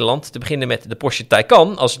gewoon in Nederland. Te beginnen met de Porsche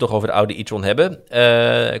Taycan, als we het toch over de oude e-tron hebben.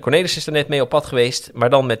 Cornelis is er net mee op pad geweest, maar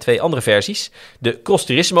dan met 2 andere versies. De Cross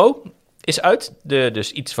Turismo is uit, de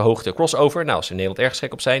dus iets verhoogde crossover. Nou, als ze in Nederland ergens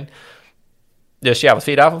gek op zijn. Dus ja, wat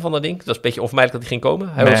vind je daarvan van dat ding? Dat is een beetje onvermijdelijk dat die ging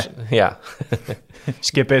komen. Hij was, ja.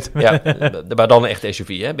 Skip it. Ja, maar dan een echte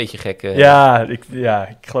SUV, hè? Een beetje gek.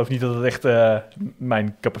 Ik geloof niet dat het echt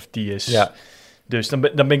mijn cup of tea is. Ja. Dus dan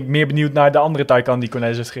ben ik meer benieuwd naar de andere Taycan die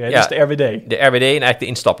Cornelis heeft gereden. Ja, Dat is de RWD. De RWD en eigenlijk de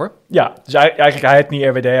instapper. Ja, dus eigenlijk hij heeft niet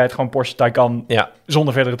RWD, hij heeft gewoon Porsche Taycan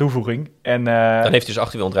zonder verdere toevoeging. En, dan heeft hij dus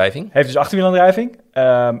achterwielaandrijving. Heeft dus achterwielaandrijving.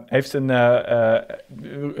 Heeft een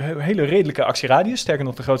hele redelijke actieradius. Sterker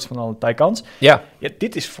nog de grootste van alle Taycans. Ja.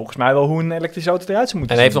 Dit is volgens mij wel hoe een elektrische auto eruit zou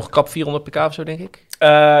moeten zien. En hij heeft nog krap 400 pk of zo, denk ik.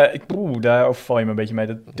 Daar overval je me een beetje mee.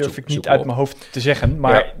 Dat durf ik niet uit mijn hoofd te zeggen.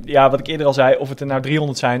 Maar ja, wat ik eerder al zei, of het er nou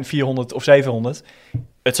 300 zijn, 400 of 700...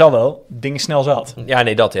 Het zal wel, ding is snel zat. Ja,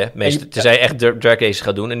 nee, dat hè. Tenzij je echt drag races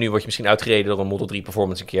gaat doen. En nu word je misschien uitgereden door een Model 3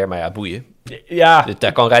 Performance een keer. Maar ja, boeien. Ja.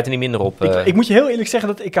 Daar kan rijdt er niet minder op. Ik moet je heel eerlijk zeggen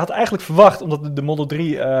dat ik had eigenlijk verwacht, omdat de Model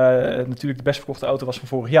 3 natuurlijk de best verkochte auto was van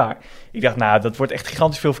vorig jaar. Ik dacht, nou, dat wordt echt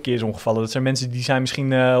gigantisch veel verkeersongevallen. Dat zijn mensen die zijn misschien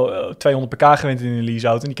 200 pk gewend in een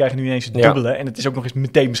leaseauto. En die krijgen nu ineens het dubbele. En het is ook nog eens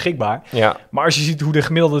meteen beschikbaar. Ja. Maar als je ziet hoe de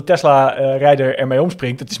gemiddelde Tesla-rijder ermee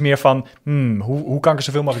omspringt, het is meer van, hoe kan ik er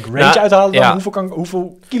zoveel mogelijk range uithalen dan hoeveel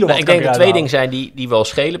kilowatt ik denk dat 2 dingen zijn die wel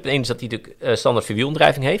schelen. Het ene is dat hij de standaard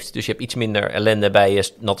vierwielaandrijving heeft. Dus je hebt iets minder ellende bij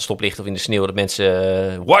natte stoplichten of in de sneeuw. Dat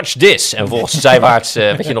mensen, watch this! En volgens zijwaarts,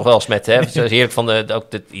 wat je nog wel eens met, hè. Het is heerlijk van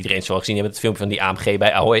iedereen zal gezien hebben het filmpje van die AMG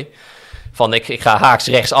bij Ahoy. Van ik ga haaks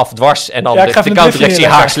rechts af dwars en dan de counterdirectie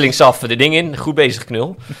haaks linksaf de ding in. Goed bezig,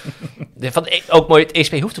 knul. Ook mooi, het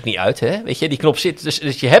ESP hoeft ook niet uit, hè. Weet je, die knop zit,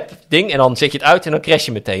 dus je hebt het ding en dan zet je het uit en dan crash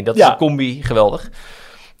je meteen. Dat is een combi, geweldig.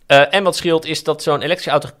 En wat scheelt is dat zo'n elektrische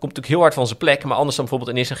auto komt natuurlijk heel hard van zijn plek. Maar anders dan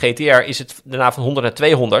bijvoorbeeld een Nissan GT-R is het daarna van 100 naar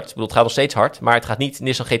 200. Ik bedoel, het gaat nog steeds hard, maar het gaat niet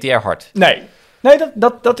Nissan GT-R hard. Nee,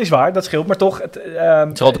 dat is waar, dat scheelt. Maar toch... Het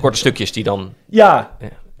zijn al de korte stukjes die dan... Ja,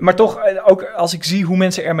 maar toch, ook als ik zie hoe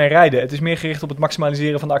mensen ermee rijden. Het is meer gericht op het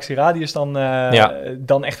maximaliseren van de actieradius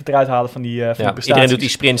dan echt het eruit halen van die prestaties. Iedereen doet die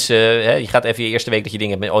sprints. Je gaat even je eerste week dat je ding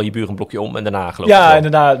hebt met al je buren een blokje om en daarna geloof ik. Ja, en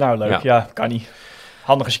daarna, nou leuk. Ja, kan niet.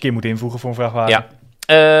 Handig als je een keer moet invoegen voor een vrachtwagen. Ja.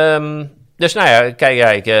 Dus nou ja,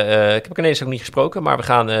 kijk, ik heb Cornelis ook niet gesproken, maar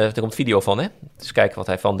er komt video van, hè. Dus kijken wat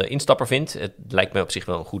hij van de instapper vindt. Het lijkt me op zich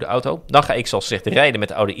wel een goede auto. Dan ga ik, zoals gezegd, rijden met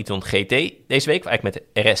de oude e-tron GT deze week, eigenlijk met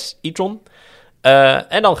de RS e-tron.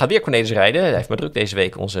 En dan gaat weer Cornelis rijden, hij heeft maar druk deze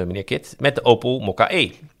week, onze meneer Kit, met de Opel Mokka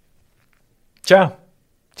E. Tja, wat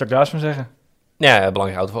zou ik daar eens van zeggen? Ja, een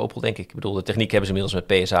belangrijke auto voor Opel, denk ik. Ik bedoel, de techniek hebben ze inmiddels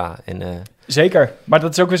met PSA. Zeker, maar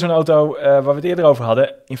dat is ook weer zo'n auto waar we het eerder over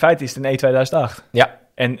hadden. In feite is het een E2008. Ja.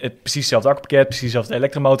 En precies hetzelfde accupakket, precies dezelfde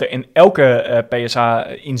elektromotor. En elke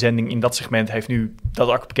PSA-inzending in dat segment heeft nu dat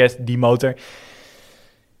accupakket, die motor.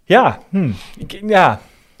 Ja,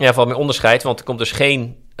 Ja, valt meer onderscheid, want er komt dus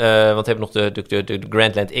geen... want we hebben nog de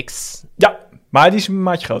Grandland X. Ja, maar die is een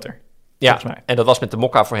maatje groter. Ja, en dat was met de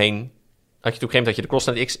Mokka voorheen... Had je toen op een gegeven moment je de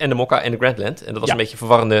Crossland X en de Mokka en de Grandland. En dat was een beetje een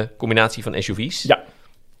verwarrende combinatie van SUV's. Ja,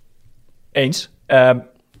 eens.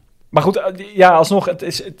 Maar goed, alsnog,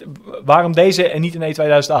 waarom deze en niet een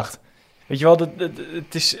E2008? Weet je wel,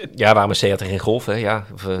 het is... Ja, waarom een Seat en geen Golf, hè? Ja,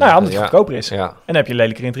 omdat het goedkoper is. Ja. En dan heb je een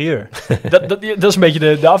lelijker interieur. dat is een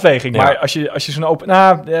beetje de afweging. Ja. Maar als je zo'n Opel...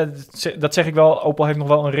 dat zeg ik wel, Opel heeft nog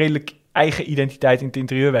wel een redelijk eigen identiteit in het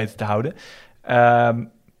interieur weten te houden.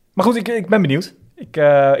 Maar goed, ik ben benieuwd. Ik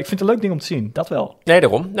vind het een leuk ding om te zien, dat wel. Nee,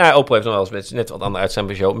 daarom. Nou, Opel heeft nog wel eens net wat ander uit zijn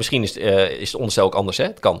Peugeot. Misschien is het onderstel ook anders, hè?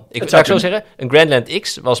 Het kan. Ik zou zo zeggen, een Grandland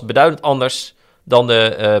X was beduidend anders dan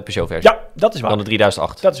de Peugeot-versie. Ja, dat is waar. Dan de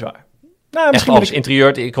 3008. Dat is waar. Nou, echt anders.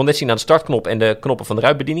 Interieur, ik kon net zien aan de startknop en de knoppen van de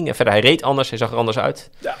ruitbediening. En verder, hij reed anders, hij zag er anders uit.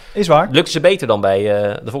 Ja, is waar. Lukte ze beter dan bij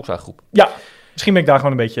de Volkswagen groep. Ja, misschien ben ik daar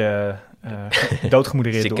gewoon een beetje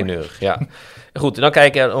doodgemoedereerd door. Zikkeneurig, ja. Goed, dan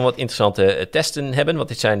kijken we om wat interessante testen hebben. Want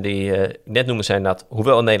dit zijn die net noemen zijn dat,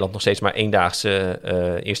 hoewel in Nederland nog steeds maar eendaagse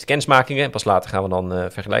eerste kennismakingen. En pas later gaan we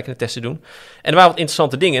dan vergelijkende testen doen. En er waren wat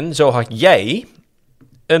interessante dingen. Zo had jij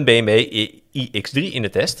een BMW iX3 in de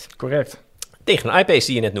test. Correct. Tegen een iPace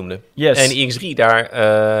die je net noemde. Yes. En die iX3 daar,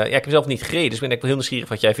 ik heb zelf niet gereden, dus ik ben wel heel nieuwsgierig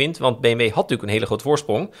wat jij vindt. Want BMW had natuurlijk een hele grote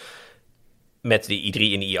voorsprong met de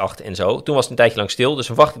i3 en de i8 en zo. Toen was het een tijdje lang stil, dus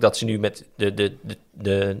verwacht ik dat ze nu met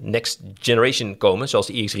de next generation komen, zoals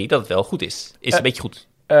de iX3, dat het wel goed is. Is het een beetje goed?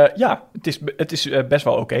 Ja, het is best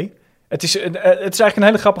wel oké. Het is eigenlijk een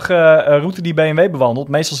hele grappige route die BMW bewandelt.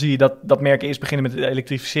 Meestal zie je dat merken eerst beginnen met het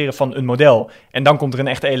elektrificeren van een model. En dan komt er een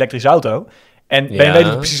echte elektrische auto. En BMW doet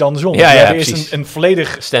het precies andersom. Ja, Die hebben precies. eerst een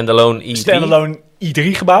volledig Standalone i3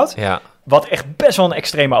 gebouwd. Ja. Wat echt best wel een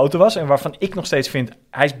extreme auto was. En waarvan ik nog steeds vind,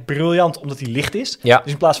 hij is briljant omdat hij licht is. Ja.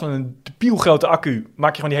 Dus in plaats van een pielgrote accu, maak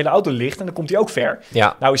je gewoon die hele auto licht. En dan komt hij ook ver.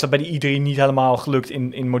 Ja. Nou is dat bij de i3 niet helemaal gelukt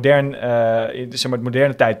in het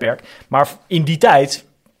moderne tijdperk. Maar in die tijd,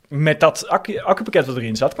 met dat accupakket wat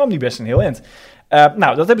erin zat, kwam die best een heel eind.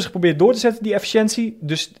 Nou, dat hebben ze geprobeerd door te zetten, die efficiëntie.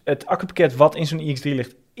 Dus het accupakket wat in zo'n iX3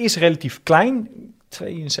 ligt, is relatief klein.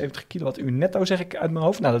 72 kilowattuur netto, zeg ik uit mijn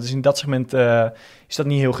hoofd. Nou, dat is in dat segment is dat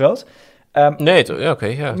niet heel groot. Nee, oké.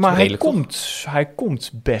 Ja, Maar hij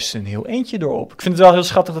komt best een heel eentje erop. Ik vind het wel heel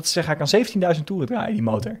schattig dat ze zeggen, hij kan 17.000 toeren draaien, die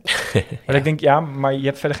motor. Maar ik denk, ja, maar je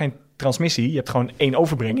hebt verder geen transmissie. Je hebt gewoon 1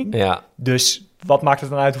 overbrenging. Ja. Dus wat maakt het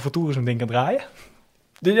dan uit hoeveel toeren zo'n ding kan draaien?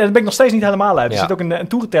 Daar ben ik nog steeds niet helemaal uit. Er zit ook een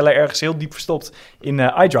toerenteller ergens heel diep verstopt in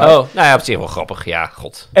iDrive. Oh, nou ja, op zich wel grappig. Ja,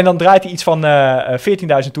 god. En dan draait hij iets van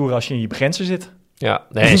 14.000 toeren als je in je begrenzer zit. Ja,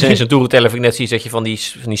 nee, zo'n toerenteller vind ik net zoiets dat je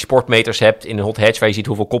van die sportmeters hebt in een hot hatch waar je ziet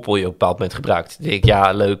hoeveel koppel je op een bepaald moment gebruikt. Dan denk ik,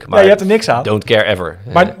 ja, leuk, maar ja, je hebt er niks aan. Don't care ever.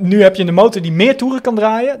 Maar nu heb je een motor die meer toeren kan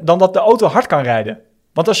draaien dan dat de auto hard kan rijden.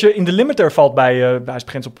 Want als je in de limiter valt bij hij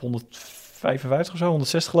begint op 155 of zo,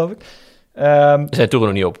 160 geloof ik. Er zijn toeren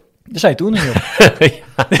nog niet op. Daar zijn toeren nog niet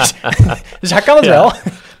op. Dus hij kan het wel,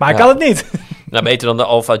 maar hij kan het niet. Nou, beter dan de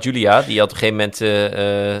Alfa Giulia. Die had op een gegeven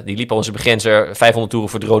moment, die liep al onze begrenzer 500 toeren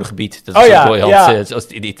voor het rode gebied. Dat is zo briljant, als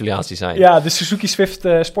in de Italiaans design. Ja, de Suzuki Swift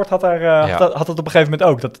Sport had dat op een gegeven moment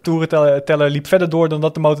ook. Dat de toerenteller liep verder door dan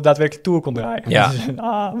dat de motor daadwerkelijk toeren kon draaien.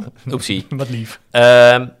 Ja. Oepsie. Wat lief.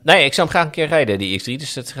 Nee, ik zou hem graag een keer rijden, die X3.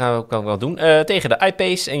 Dus dat kan ik wel doen. Tegen de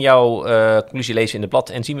iPace en jouw conclusie lezen in het blad.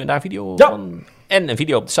 En zien we daar een video van. En een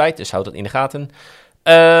video op de site, dus houd dat in de gaten.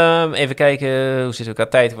 Even kijken, hoe zit het qua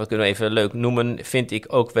tijd? Wat kunnen we even leuk noemen? Vind ik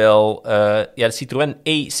ook wel de Citroën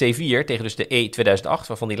EC4 tegen dus de E2008,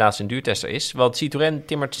 waarvan die laatste een duurtester is. Want Citroën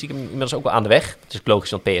timmert stiekem inmiddels ook wel aan de weg. Het is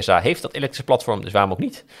logisch, want PSA heeft dat elektrische platform, dus waarom ook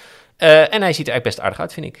niet? En hij ziet er eigenlijk best aardig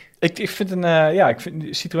uit, vind ik. Ik vind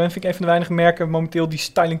Citroën vind ik een van de weinige merken momenteel die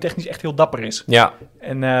stylingtechnisch echt heel dapper is. Ja.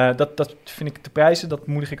 En dat vind ik te prijzen, dat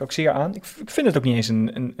moedig ik ook zeer aan. Ik vind het ook niet eens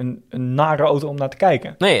een nare auto om naar te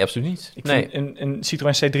kijken. Nee, absoluut niet. Ik vind een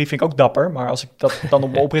Citroën C3 vind ik ook dapper, maar als ik dat dan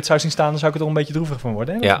op mijn oprit zou zien staan, dan zou ik er een beetje droevig van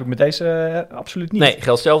worden. Hè? Dat heb ik met deze absoluut niet. Nee, geldt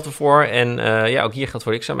hetzelfde voor. En ook hier geldt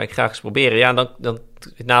voor ik zou maar graag eens proberen. Ja, dan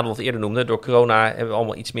het nadeel wat we eerder noemden, door corona hebben we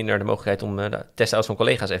allemaal iets minder de mogelijkheid om de testauto's van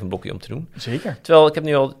collega's even een blokje om te doen. Zeker. Terwijl ik heb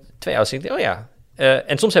nu al 2 auto's en ik denk,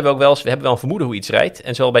 en soms hebben we ook wel een vermoeden hoe iets rijdt.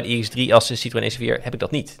 En zowel bij de iX3 als de Citroën EC4 heb ik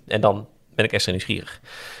dat niet. En dan ben ik extra nieuwsgierig.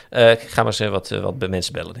 Ik ga maar eens wat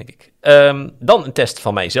mensen bellen, denk ik. Dan een test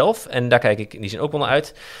van mijzelf. En daar kijk ik in die zin ook wel naar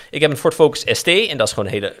uit. Ik heb een Ford Focus ST. En dat is gewoon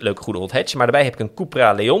een hele leuke, goede old hatch. Maar daarbij heb ik een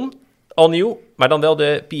Cupra Leon. Al nieuw. Maar dan wel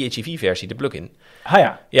de PHEV-versie, de plug-in. Ah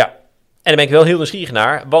ja. Ja. En daar ben ik wel heel nieuwsgierig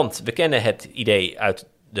naar. Want we kennen het idee uit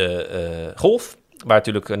de Golf. Waar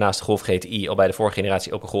natuurlijk naast de Golf GTI al bij de vorige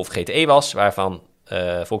generatie ook een Golf GTE was. Waarvan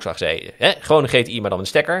Volkswagen zei, gewoon een GTI, maar dan een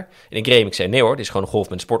stekker. En ik Gremix zei, nee hoor, dit is gewoon een Golf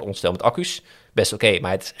met een sportonderstel met accu's. Best oké,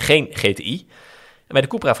 maar het is geen GTI. En bij de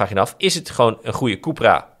Cupra vraag je af, is het gewoon een goede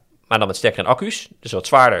Cupra, maar dan met stekker en accu's? Dus wat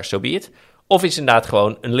zwaarder, so be it. Of is het inderdaad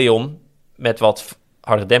gewoon een Leon met wat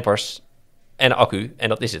hardere dempers en een accu, en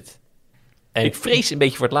dat is het. En ik vrees een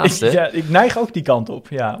beetje voor het laatste. Ja, ik neig ook die kant op,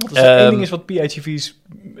 ja. Want als er één ding is wat PHEV's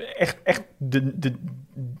echt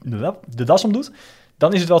de das om doet,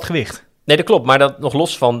 dan is het wel het gewicht. Nee, dat klopt. Maar dat, nog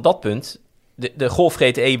los van dat punt, de Golf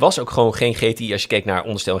GTE was ook gewoon geen GTI als je keek naar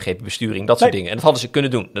onderstel en GP-besturing, dat soort dingen. En dat hadden ze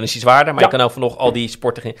kunnen doen. Dan is hij zwaarder, maar je kan ook nog al die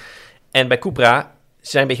sporten. En bij Cupra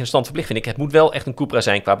zijn een beetje een stand verplicht, vind ik. Het moet wel echt een Cupra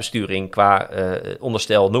zijn qua besturing, qua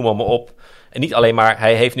onderstel, noem maar op. En niet alleen maar,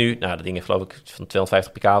 hij heeft nu, nou, dat ding heeft geloof ik van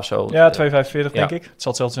 250 pk of zo. Ja, 245 denk ik. Het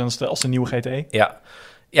zal hetzelfde zijn als de nieuwe GTE.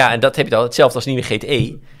 Ja, en dat heb je dan hetzelfde als de nieuwe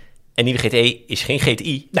GTE. En nieuwe GTE is geen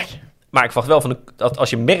GTI. Nee. Maar ik verwacht wel dat als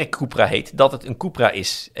je merk Cupra heet, dat het een Cupra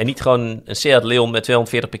is. En niet gewoon een Seat Leon met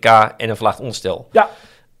 240 pk en een verlaagd onderstel. Ja.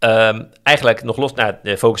 Eigenlijk nog los,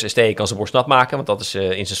 de Focus ST kan zijn borst nat maken, want dat is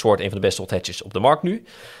in zijn soort een van de beste hot hatches op de markt nu.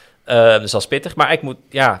 Dus dat is pittig. Maar ik moet,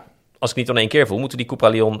 als ik niet dan 1 keer voel, moeten we die Cupra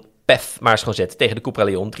Leon PEF maar eens gewoon zetten tegen de Cupra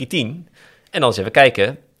Leon 310. En dan eens even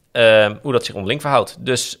kijken hoe dat zich onderling verhoudt.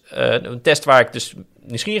 Dus een test waar ik dus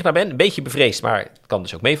nieuwsgierig naar ben, een beetje bevreesd, maar het kan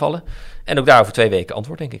dus ook meevallen. En ook daar over 2 weken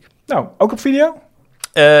antwoord, denk ik. Nou, ook op video?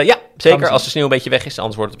 Ja, zeker. Als de sneeuw een beetje weg is,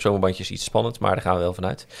 anders wordt het op zomerbandjes iets spannend, maar daar gaan we wel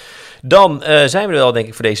vanuit. Dan zijn we er wel, denk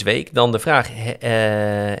ik, voor deze week. Dan de vraag,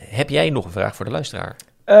 heb jij nog een vraag voor de luisteraar?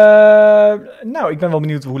 Ik ben wel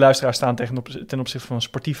benieuwd hoe luisteraars staan ten opzichte van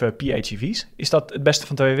sportieve PHEV's. Is dat het beste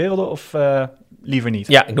van twee werelden of liever niet?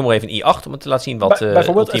 Ja, ik noem maar even een i8 om te laten zien wat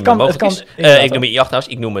bijvoorbeeld, ultiem mogelijk is. Ik noem een i8 trouwens.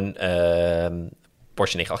 Ik noem een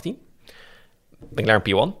Porsche 918. McLaren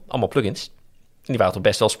P1. Allemaal plugins. En die waren toch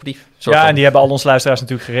best wel sportief. En die hebben al onze luisteraars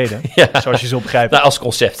natuurlijk gereden. Zoals je zult begrijpen. Nou, als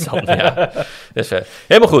concept dan, ja. Dus,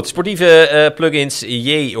 helemaal goed. Sportieve plugins,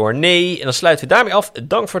 yay or nee. En dan sluiten we daarmee af.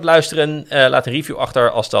 Dank voor het luisteren. Laat een review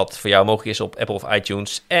achter als dat voor jou mogelijk is op Apple of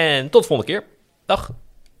iTunes. En tot de volgende keer. Dag.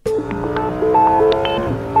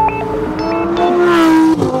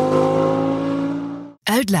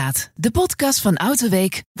 Uitlaat, de podcast van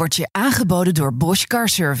Autoweek, wordt je aangeboden door Bosch Car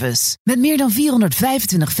Service. Met meer dan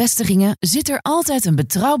 425 vestigingen zit er altijd een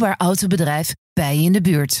betrouwbaar autobedrijf bij je in de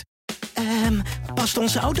buurt. Past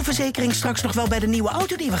onze autoverzekering straks nog wel bij de nieuwe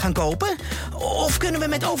auto die we gaan kopen? Of kunnen we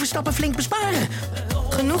met overstappen flink besparen?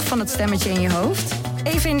 Genoeg van het stemmetje in je hoofd?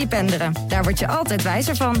 Even Independeren. Daar word je altijd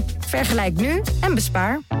wijzer van. Vergelijk nu en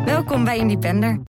bespaar. Welkom bij Independer.